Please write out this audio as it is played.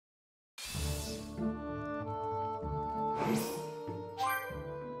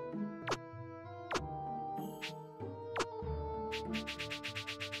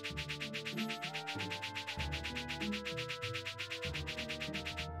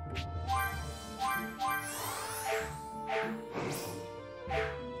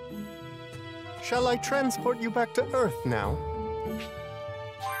Shall I transport you back to Earth now?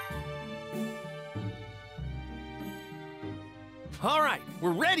 All right,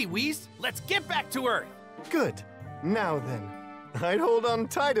 we're ready, Whis. Let's get back to Earth. Good. Now then, I'd hold on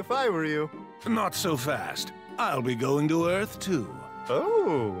tight if I were you. Not so fast. I'll be going to Earth, too.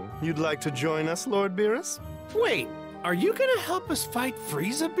 Oh, you'd like to join us, Lord Beerus? Wait, are you gonna help us fight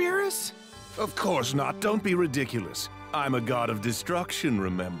FRIEZA, Beerus? Of course not. Don't be ridiculous. I'm a god of destruction,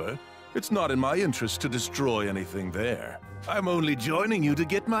 remember? It's not in my interest to destroy anything there. I'm only joining you to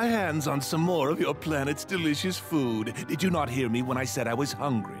get my hands on some more of your planet's delicious food. Did you not hear me when I said I was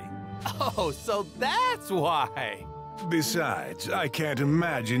hungry? Oh, so that's why. Besides, I can't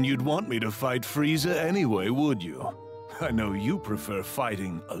imagine you'd want me to fight FRIEZA anyway, would you? I know you prefer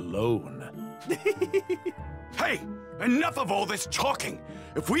fighting alone. Hey! Enough of all this talking!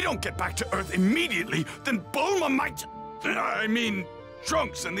 If we don't get back to Earth immediately, then Bulma might... I mean,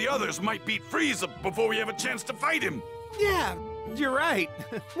 Trunks and the others might beat FRIEZA before we have a chance to fight him! Yeah, you're right.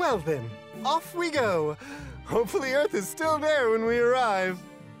 Well then, off we go. Hopefully Earth is still there when we arrive.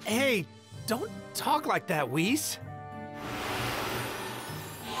 Hey, don't talk like that, Whis.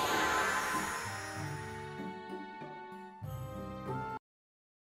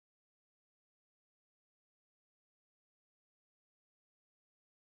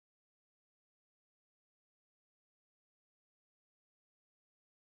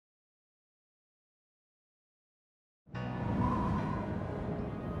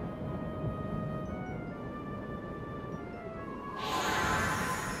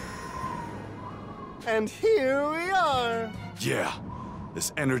 And here we are! Yeah,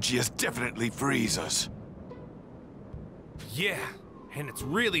 this energy is definitely FRIEZA's. Yeah, and it's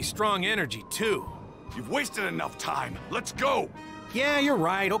really strong energy, too. You've wasted enough time. Let's go! Yeah, you're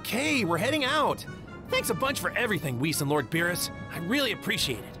right. Okay, we're heading out. Thanks a bunch for everything, Whis and Lord Beerus. I really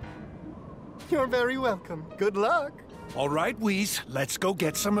appreciate it. You're very welcome. Good luck. All right, Whis, let's go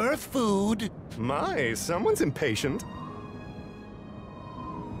get some Earth food. My, someone's impatient.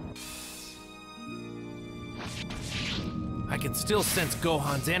 I can still sense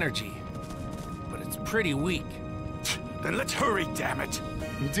Gohan's energy, but it's pretty weak. Then let's hurry, damn it!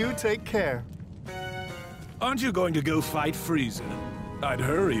 Do take care. Aren't you going to go fight FRIEZA? I'd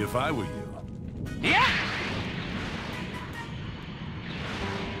hurry if I were you. Yeah!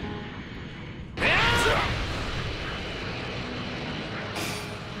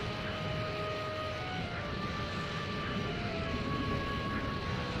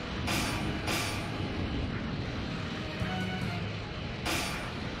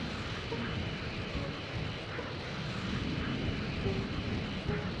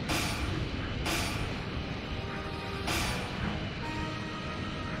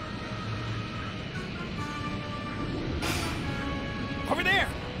 Over there!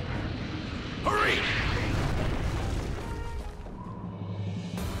 Hurry!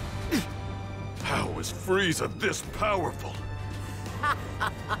 How is FRIEZA this powerful?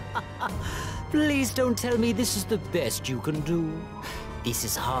 Please don't tell me this is the best you can do. This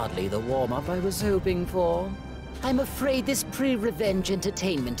is hardly the warm-up I was hoping for. I'm afraid this pre-revenge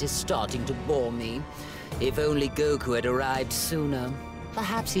entertainment is starting to bore me. If only Goku had arrived sooner.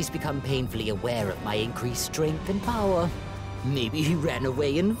 Perhaps he's become painfully aware of my increased strength and power. Maybe he ran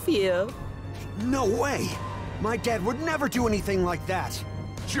away in fear. No way! My dad would never do anything like that!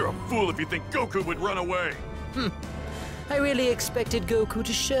 You're a fool if you think Goku would run away! I really expected Goku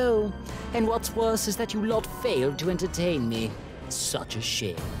to show. And what's worse is that you lot failed to entertain me. Such a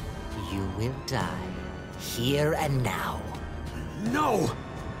shame. You will die. Here and now. No!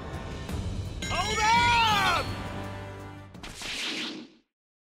 Hold up!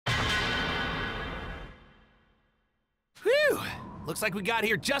 Whew! Looks like we got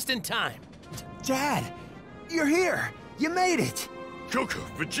here just in time. Dad! You're here! You made it! Goku,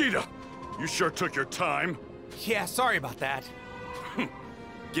 Vegeta, you sure took your time. Yeah, sorry about that.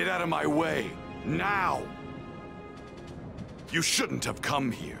 Get out of my way, now! You shouldn't have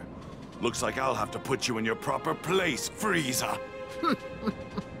come here. Looks like I'll have to put you in your proper place, FRIEZA.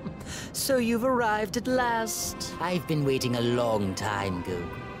 So you've arrived at last. I've been waiting a long time, Goku.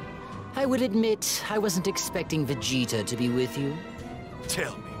 I would admit I wasn't expecting Vegeta to be with you.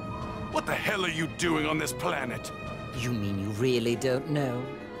 Tell me, what the hell are you doing on this planet? You mean you really don't know?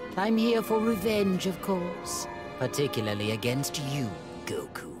 I'm here for revenge, of course. Particularly against you,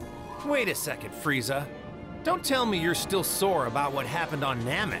 Goku. Wait a second, Frieza. Don't tell me you're still sore about what happened on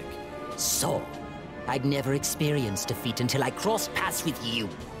Namek. So, I'd never experienced defeat until I crossed paths with you.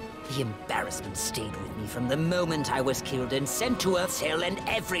 The embarrassment stayed with me from the moment I was killed and sent to Earth's Hell, and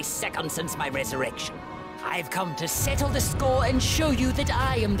every second since my resurrection. I've come to settle the score and show you that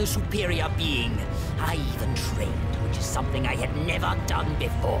I am the superior being. I even trained, which is something I had never done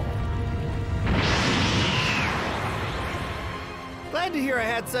before. Glad to hear I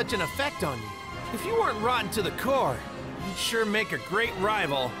had such an effect on you. If you weren't rotten to the core, you'd sure make a great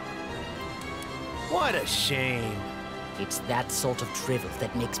rival. What a shame. It's that sort of drivel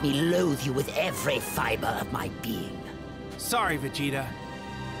that makes me loathe you with every fiber of my being. Sorry, Vegeta.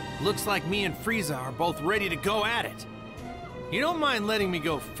 Looks like me and Frieza are both ready to go at it. You don't mind letting me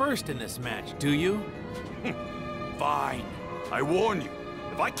go first in this match, do you? Fine. I warn you,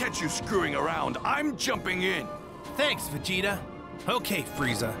 if I catch you screwing around, I'm jumping in. Thanks, Vegeta. Okay,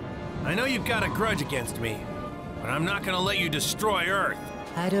 Frieza. I know you've got a grudge against me, but I'm not gonna let you destroy Earth.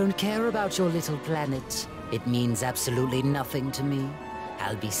 I don't care about your little planet. It means absolutely nothing to me.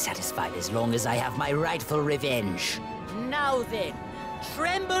 I'll be satisfied as long as I have my rightful revenge. Now then,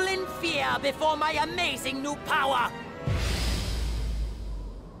 tremble in fear before my amazing new power!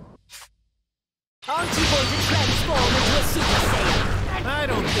 Aren't you going to transform into a Super Saiyan? I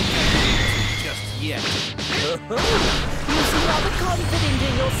don't think I need to just yet. You seem rather confident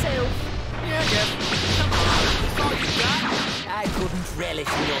in yourself. Yeah, I guess. Come on, that's all you got? I couldn't relish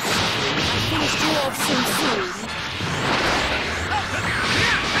in your suffering. I finished you off so soon.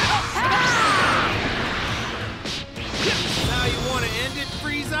 Now you want to end it,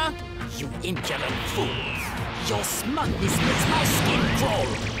 Frieza? You impudent fool! Your smugness makes my skin crawl!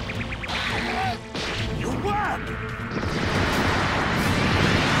 You won!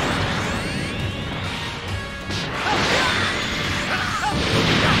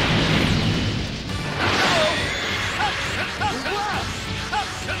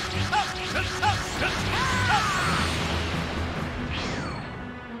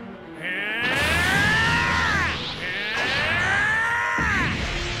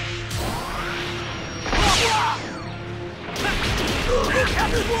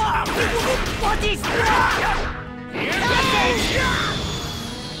 What is that?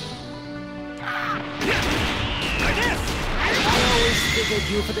 I always figured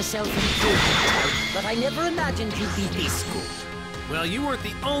you for the self-improvement type, but I never imagined you'd be this good. Well, you weren't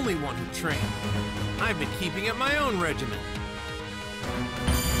the only one who trained. I've been keeping at my own regimen.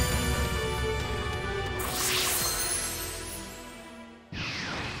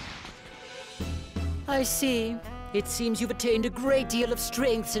 I see. It seems you've attained a great deal of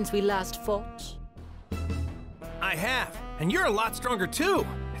strength since we last fought. I have, and you're a lot stronger too.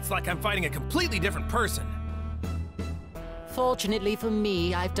 It's like I'm fighting a completely different person. Fortunately for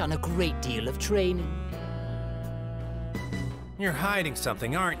me, I've done a great deal of training. You're hiding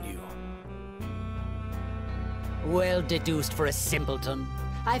something, aren't you? Well deduced for a simpleton.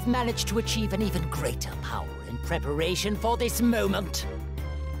 I've managed to achieve an even greater power in preparation for this moment.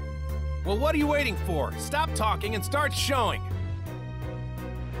 Well, what are you waiting for? Stop talking and start showing.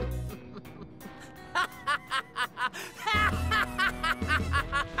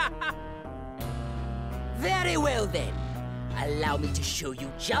 Very well then. Allow me to show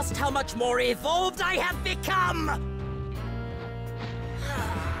you just how much more evolved I have become!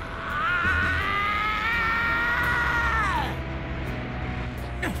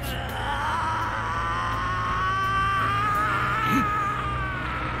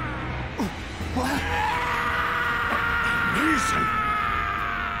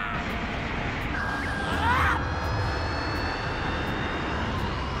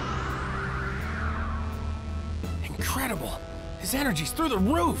 Incredible! His energy's through the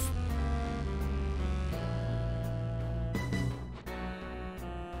roof!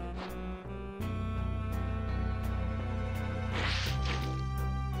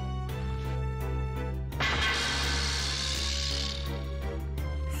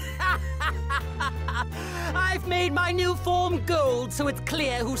 I've made my new form gold, so it's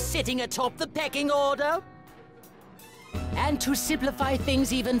clear who's sitting atop the pecking order. And to simplify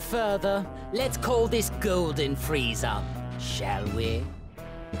things even further, let's call this Golden Frieza, shall we?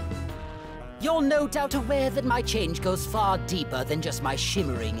 You're no doubt aware that my change goes far deeper than just my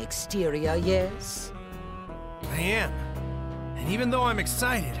shimmering exterior, yes? I am. And even though I'm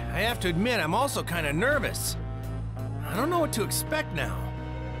excited, I have to admit I'm also kind of nervous. I don't know what to expect now.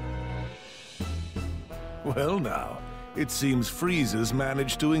 Well now, it seems Frieza's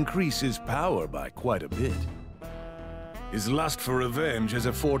managed to increase his power by quite a bit. His lust for revenge has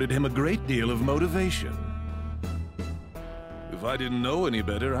afforded him a great deal of motivation. If If I didn't know any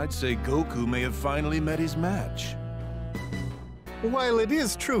better, I'd say Goku may have finally met his match. While it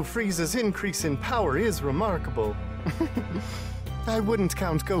is true Frieza's increase in power is remarkable, I wouldn't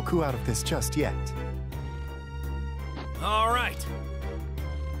count Goku out of this just yet. All right.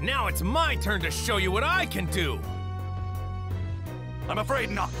 Now it's my turn to show you what I can do. I'm afraid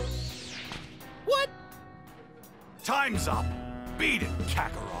not. What? Time's up. Beat it,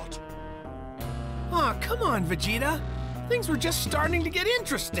 Kakarot. Aw, come on, Vegeta. Things were just starting to get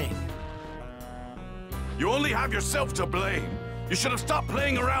interesting. You only have yourself to blame. You should have stopped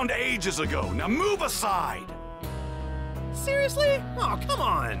playing around ages ago. Now move aside. Seriously? Oh, come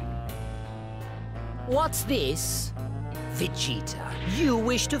on. What's this? Vegeta, you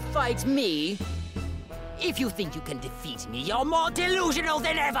wish to fight me? If you think you can defeat me, you're more delusional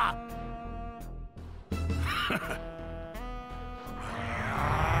than ever!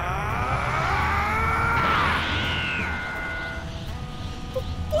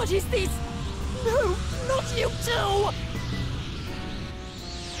 What is this? No, not you too!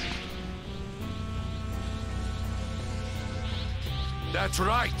 That's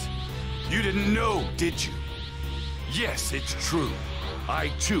right. You didn't know, did you? Yes, it's true. I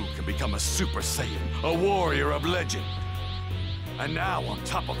too can become a Super Saiyan, a warrior of legend. And now, on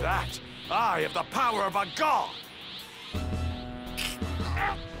top of that, I have the power of a god!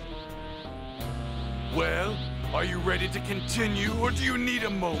 Well, are you ready to continue, or do you need a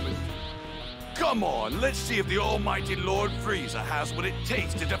moment? Come on, let's see if the almighty Lord Frieza has what it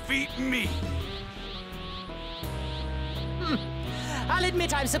takes to defeat me! I'll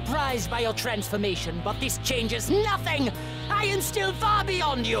admit I'm surprised by your transformation, but this changes nothing! I am still far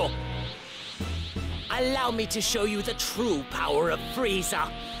beyond you! Allow me to show you the true power of Frieza,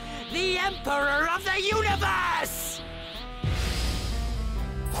 the Emperor of the Universe!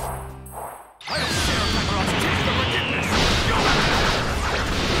 I don't share Kakarot's taste of forgiveness! Go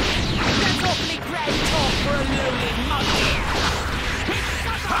That's awfully grand talk for a lowly monkey!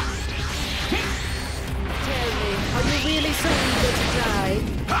 Tell me, are you really so eager to die?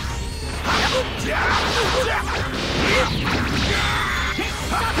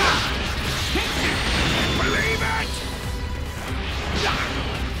 Believe it!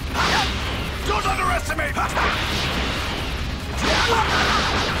 Don't underestimate!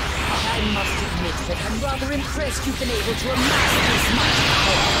 I must admit that I'm rather impressed you've been able to amass this much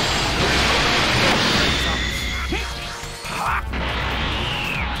power.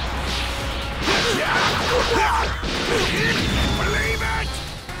 Believe it!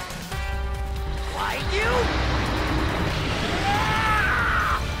 Why you?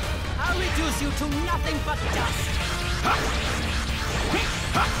 I'll reduce you to nothing but dust.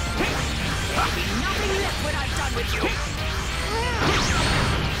 There'll be nothing left when I'm done with you.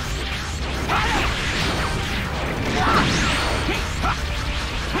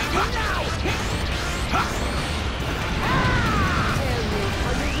 Tell me,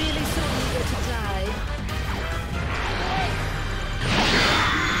 are you really so eager to die?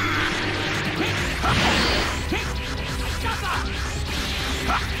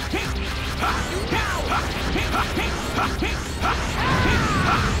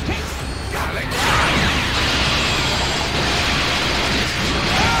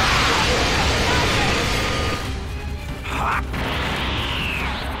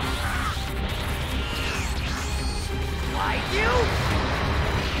 Why you?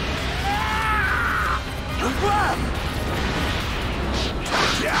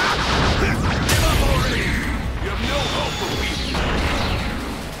 Give up already! You have no hope for me!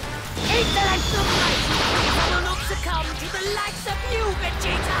 Intellect of might! I will not succumb to the likes of you,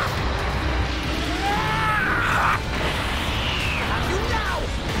 Vegeta! Have you now?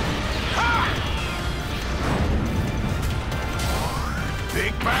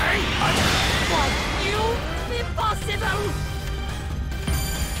 Big Bang! What, you? Impossible!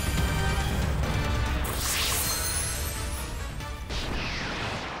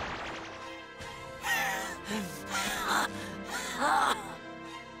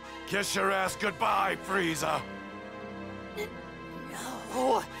 Kiss your ass goodbye, Frieza!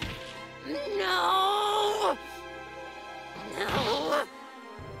 No! No! No!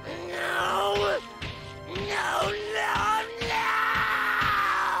 No! No, no, no!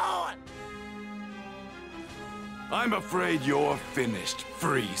 I'm afraid you're finished,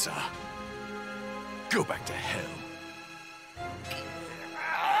 Frieza. Go back to hell.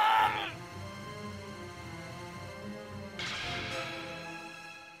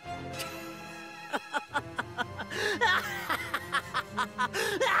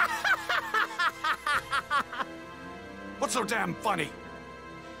 What's so damn funny?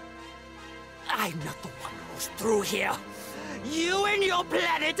 I'm not the one who's through here. You and your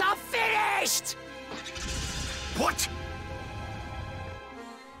planet are finished! What?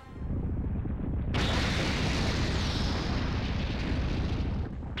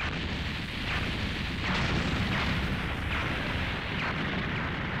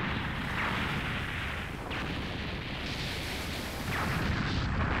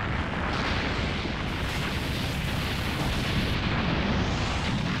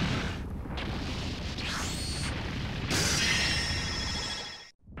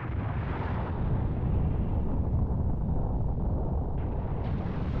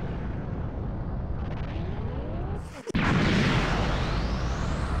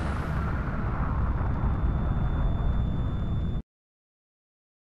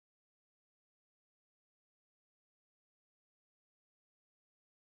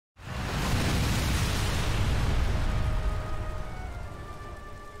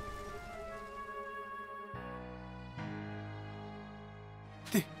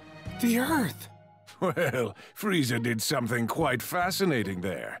 The Earth! Well, FRIEZA did something quite fascinating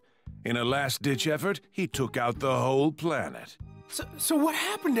there. In a last-ditch effort, he took out the whole planet. So what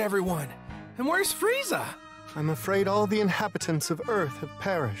happened to everyone? And where's FRIEZA? I'm afraid all the inhabitants of Earth have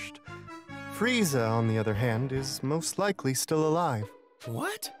perished. FRIEZA, on the other hand, is most likely still alive.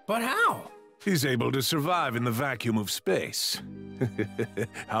 What? But how? He's able to survive in the vacuum of space.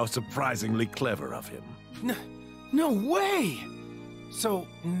 How surprisingly clever of him. No way! So,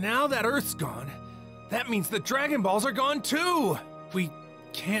 now that Earth's gone, that means the Dragon Balls are gone too! We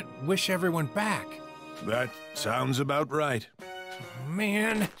can't wish everyone back. That sounds about right.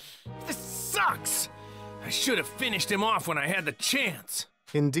 Man, this sucks! I should have finished him off when I had the chance.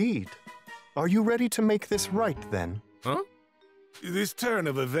 Indeed. Are you ready to make this right, then? Huh? This turn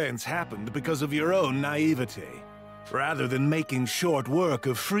of events happened because of your own naivety. Rather than making short work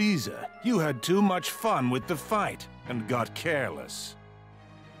of FRIEZA, you had too much fun with the fight and got careless.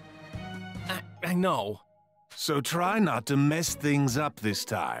 I know. So try not to mess things up this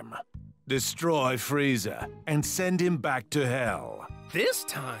time. Destroy FRIEZA and send him back to hell. This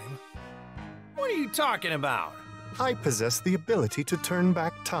time? What are you talking about? I possess the ability to turn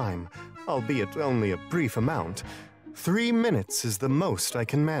back time, albeit only a brief amount. 3 minutes is the most I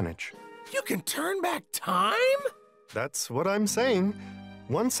can manage. You can turn back time? That's what I'm saying.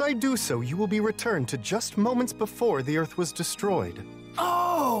 Once I do so, you will be returned to just moments before the Earth was destroyed.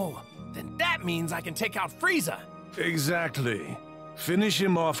 Oh! Then that means I can take out FRIEZA! Exactly. Finish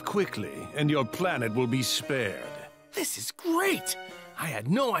him off quickly, and your planet will be spared. This is great! I had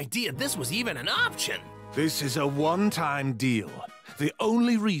no idea this was even an option! This is a one-time deal. The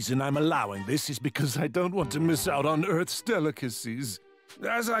only reason I'm allowing this is because I don't want to miss out on Earth's delicacies.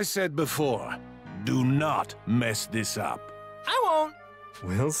 As I said before, do not mess this up. I won't!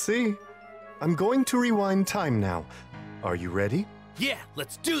 We'll see. I'm going to rewind time now. Are you ready? Yeah,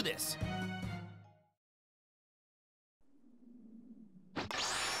 let's do this!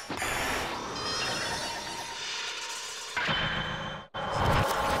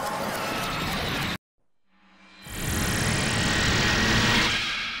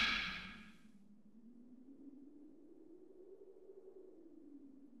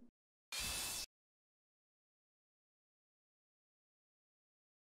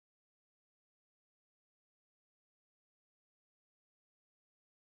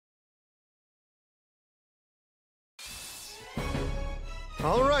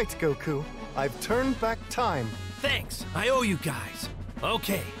 All right, Goku. I've turned back time. Thanks, I owe you guys.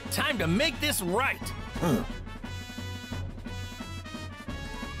 Okay, time to make this right!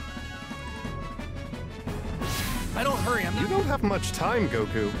 I don't hurry, I'm not— You don't have much time,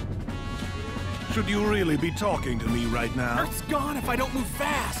 Goku. Should you really be talking to me right now? Earth's gone if I don't move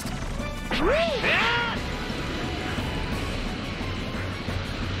fast!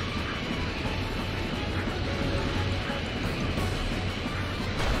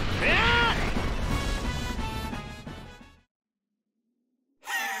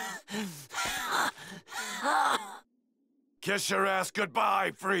 Kiss your ass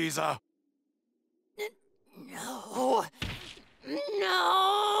goodbye, FRIEZA. No!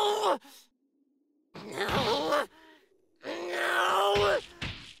 No! No! No!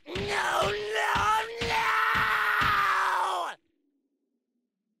 No! No!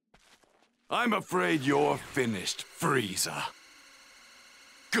 I'm afraid you're finished, FRIEZA.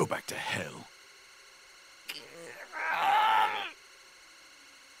 Go back to hell.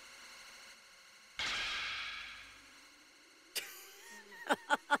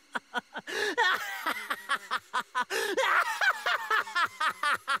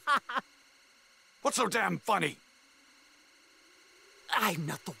 What's so damn funny? I'm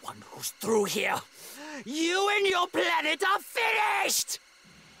not the one who's through here. You and your planet are finished!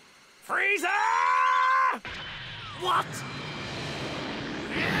 FRIEZA! What?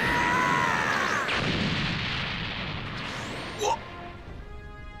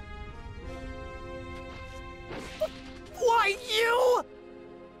 Why, you?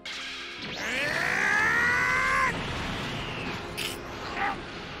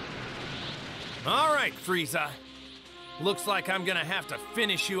 All right, FRIEZA. Looks like I'm gonna have to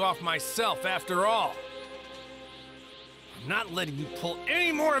finish you off myself after all. I'm not letting you pull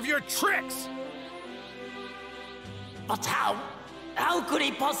any more of your tricks! But how? How could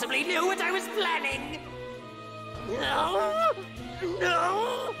he possibly know what I was planning? No!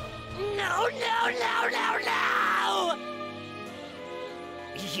 No! No, no, no, no, no!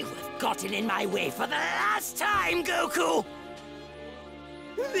 You have gotten in my way for the last time, Goku!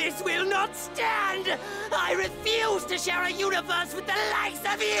 This will not stand! I refuse to share a universe with the likes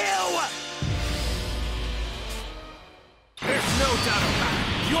of you! There's no doubt about it.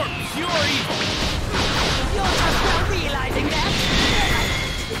 You're pure evil! You're just not realizing that!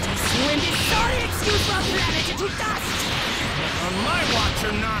 It is you and this sorry excuse for a planet into dust! On my watch,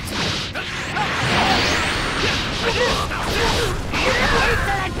 you're not!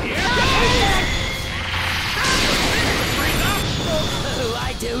 Oh,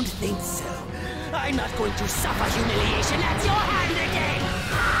 I don't think so. I'm not going to suffer humiliation at your hand again!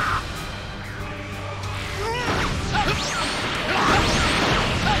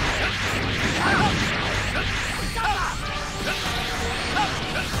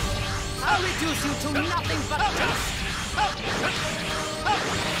 I'll reduce you to nothing but dust!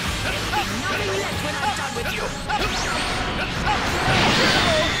 There'll be nothing left when I'm done with you!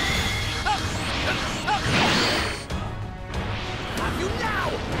 Have you now?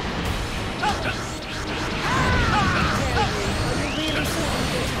 Tell me, are you really so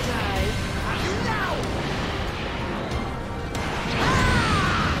eager to die? Have you now?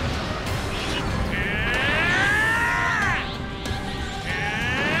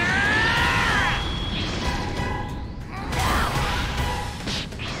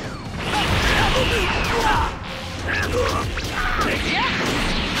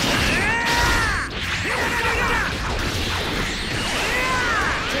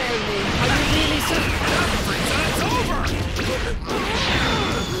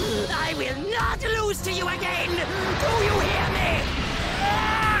 I will not lose to you again! Do you hear me?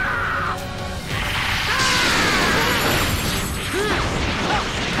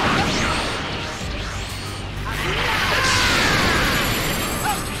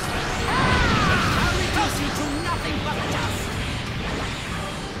 I'll reduce you to nothing but dust!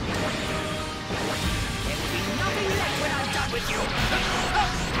 There will be nothing left when I'm done with you!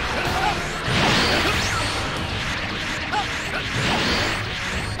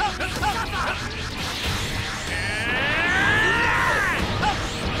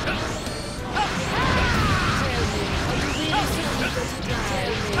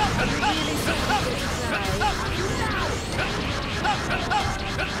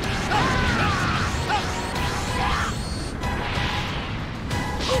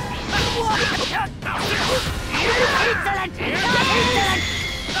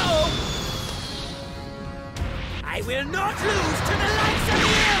 I will not lose to the likes of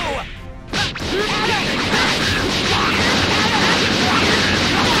you!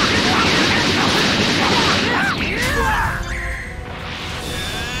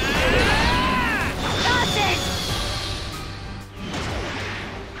 That's it!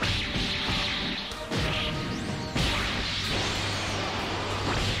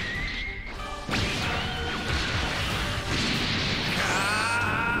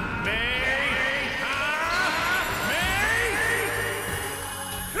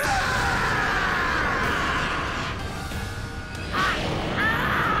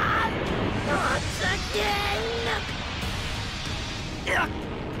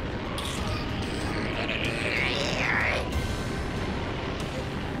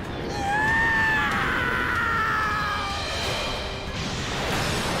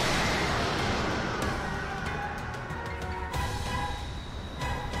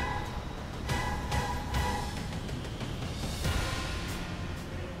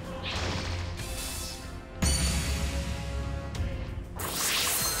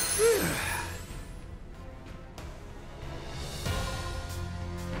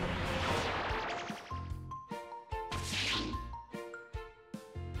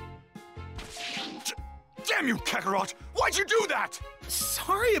 Damn you, Kakarot! Why'd you do that?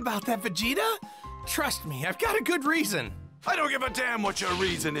 Sorry about that, Vegeta. Trust me, I've got a good reason. I don't give a damn what your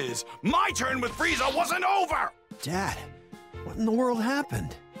reason is. My turn with FRIEZA wasn't over! Dad, what in the world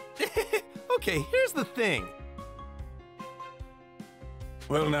happened? Okay, here's the thing.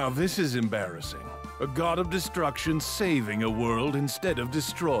 Well, now this is embarrassing. A god of destruction saving a world instead of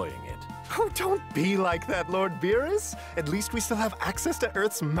destroying it. Oh, don't be like that, Lord Beerus. At least we still have access to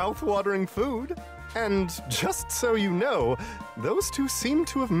Earth's mouth-watering food. And just so you know, those two seem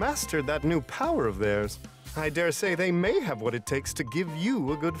to have mastered that new power of theirs. I dare say they may have what it takes to give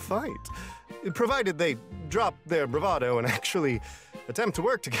you a good fight. Provided they drop their bravado and actually attempt to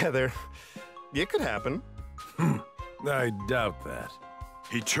work together. It could happen. I doubt that.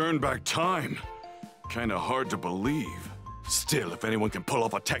 He turned back time. Kinda hard to believe. Still, if anyone can pull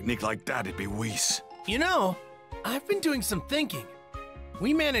off a technique like that, it'd be Whis. You know, I've been doing some thinking.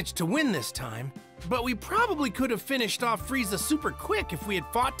 We managed to win this time, but we probably could have finished off FRIEZA super quick if we had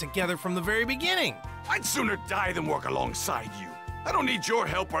fought together from the very beginning. I'd sooner die than work alongside you. I don't need your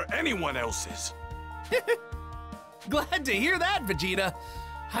help or anyone else's. Glad to hear that, Vegeta.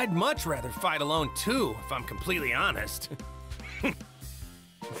 I'd much rather fight alone too, if I'm completely honest.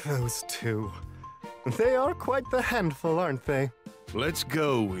 Those two. They are quite the handful, aren't they? Let's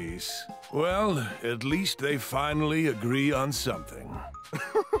go, Whis. Well, at least they finally agree on something.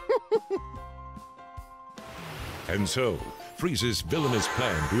 And so, Frieza's villainous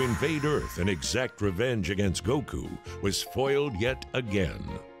plan to invade Earth and exact revenge against Goku was foiled yet again.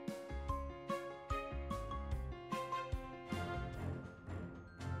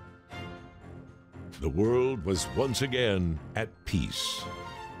 The world was once again at peace.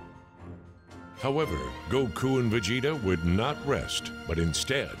 However, Goku and Vegeta would not rest, but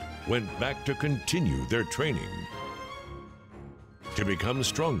instead went back to continue their training, to become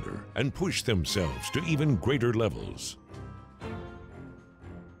stronger and push themselves to even greater levels.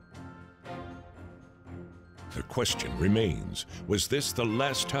 The question remains, was this the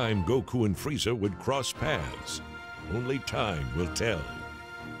last time Goku and Frieza would cross paths? Only time will tell.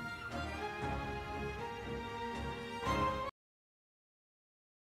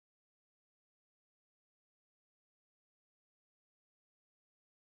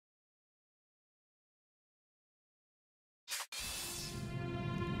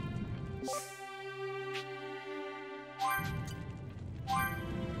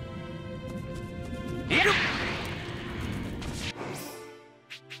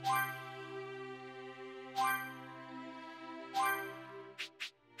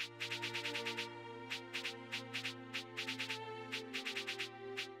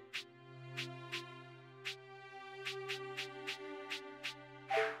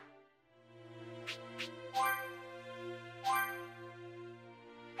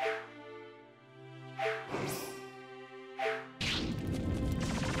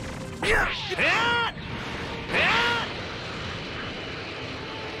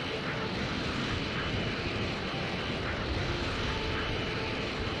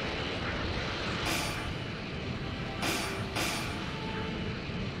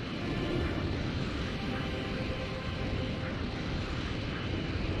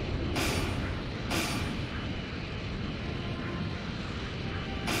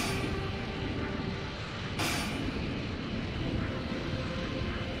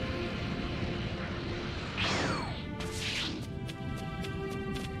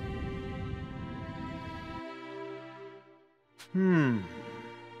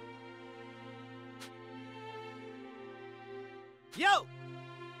 Yo!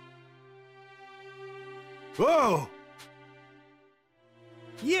 Whoa!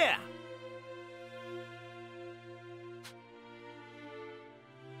 Yeah!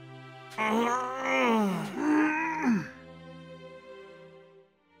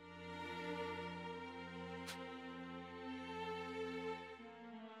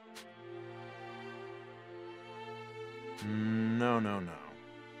 No, no, no.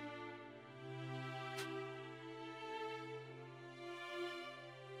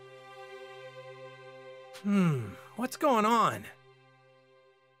 What's going on?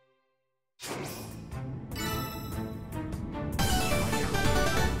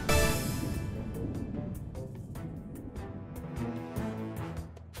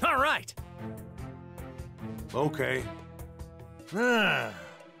 All right. Okay. Huh?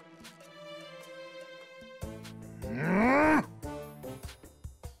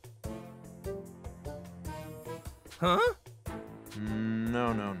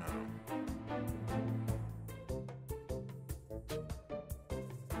 No, no, no.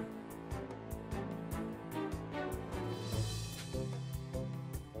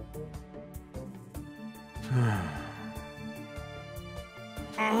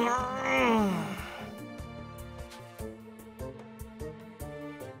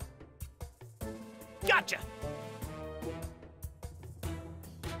 Gotcha!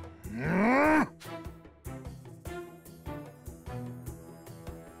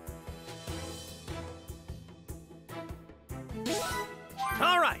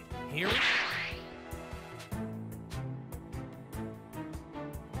 All right, here we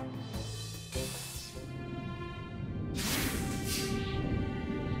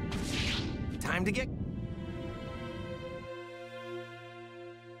Time to get...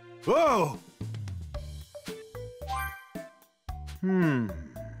 Whoa!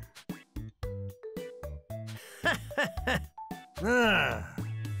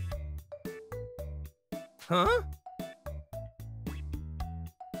 Huh?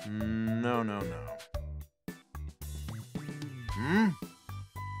 No, no, no.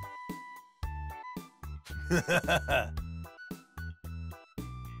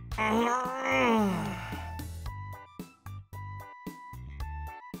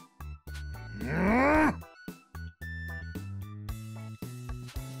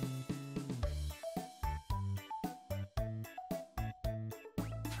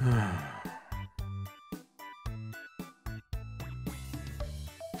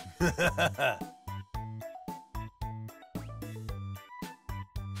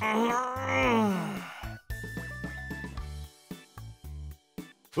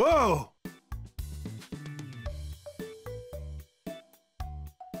 Whoa!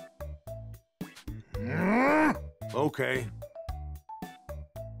 Okay.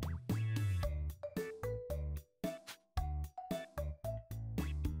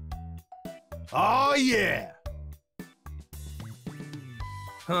 Oh, yeah!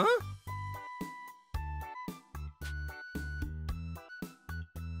 Huh?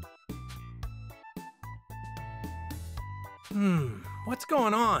 What's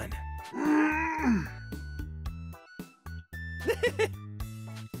going on?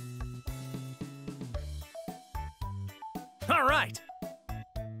 All right.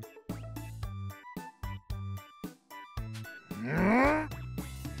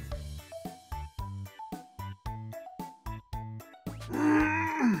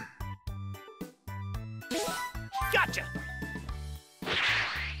 Gotcha.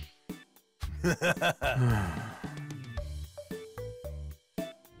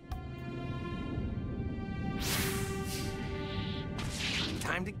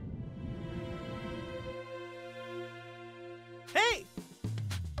 Time to... Hey!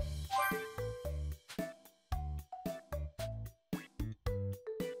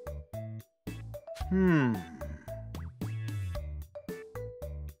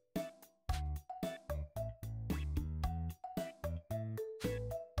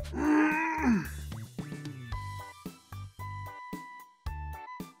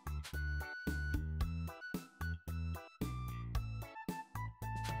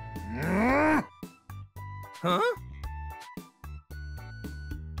 Huh?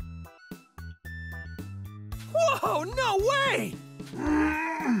 Whoa, no way!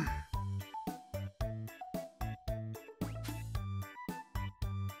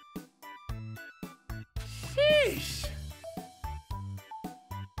 Sheesh!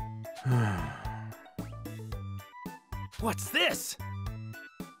 What's this?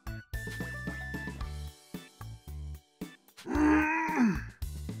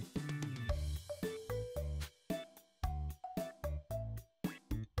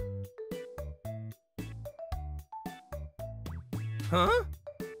 Huh?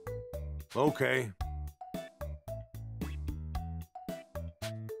 Okay.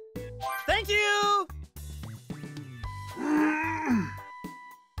 Thank you!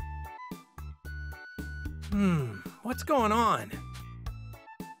 What's going on?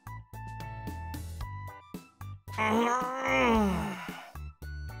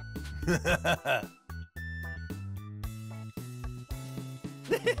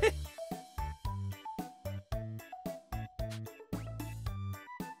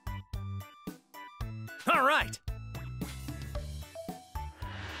 All right.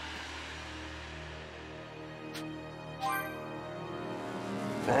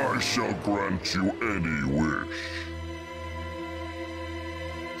 I shall grant you any wish.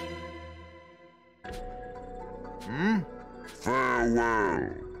 Farewell.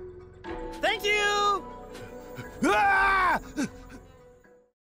 Thank you! Ah!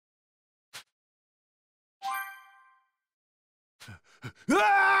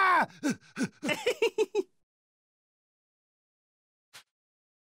 Ah!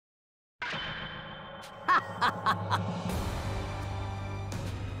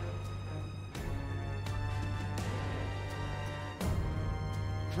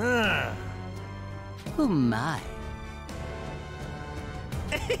 Oh my.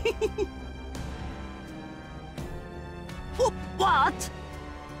 Oh, what?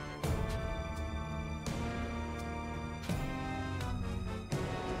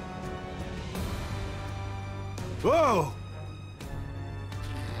 Whoa!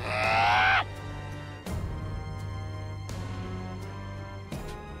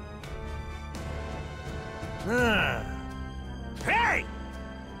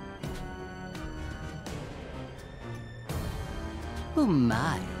 Oh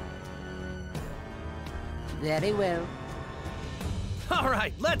my. Very well. All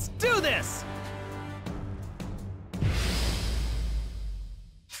right, let's do this!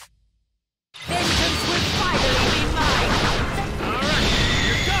 Vengeance will finally be mine! All right,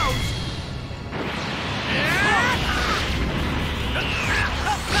 here goes!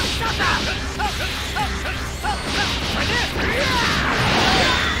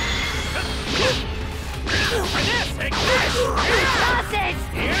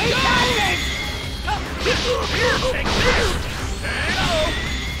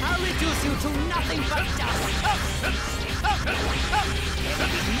 I'll reduce you to nothing but dust! There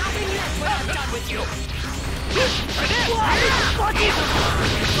will be nothing left when I'm done with you! What is it?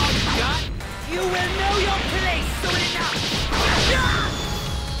 You will know your place soon enough!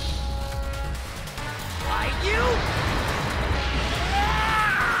 Why, you?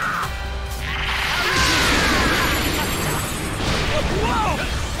 Whoa!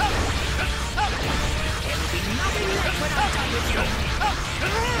 There will be nothing left when I'm done with you!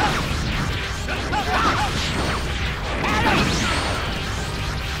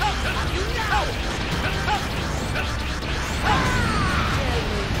 You now!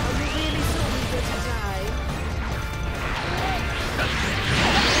 Are you really so eager to die?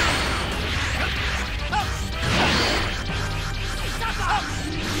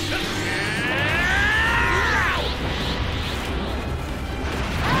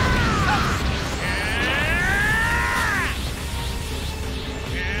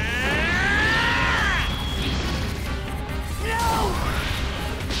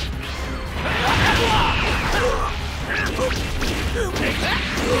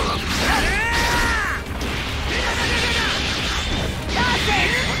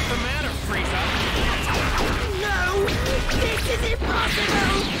 What's the matter, Frieza? No! This is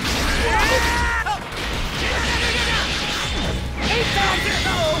impossible!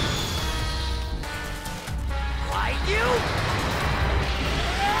 Impossible! Why, you?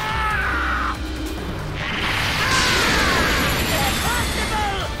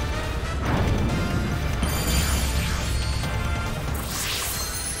 Impossible!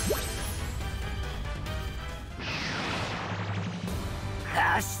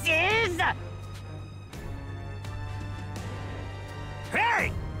 Curses!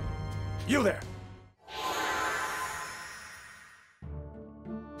 Hey! You there!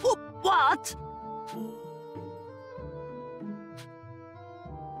 What?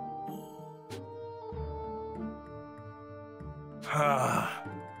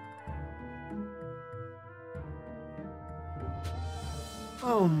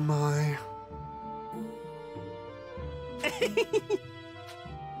 Oh my.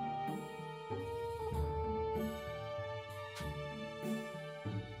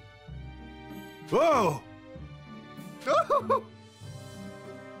 Whoa!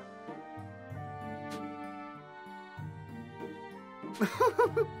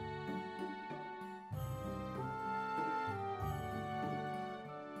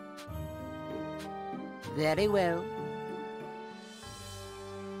 Very well.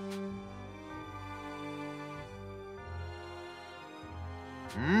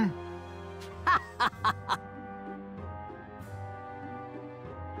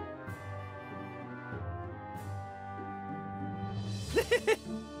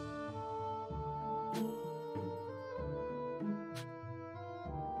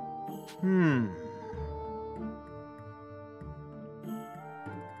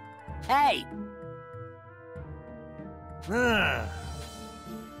 Hey!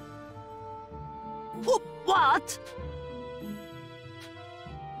 What?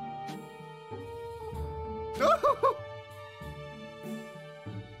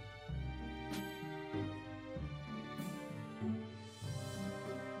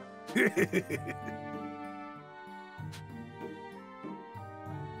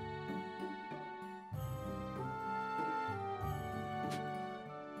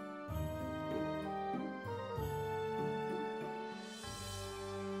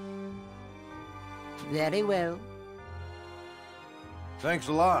 Very well. Thanks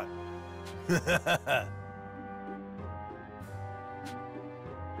a lot.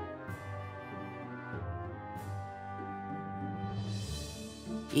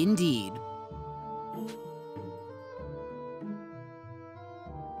 Indeed.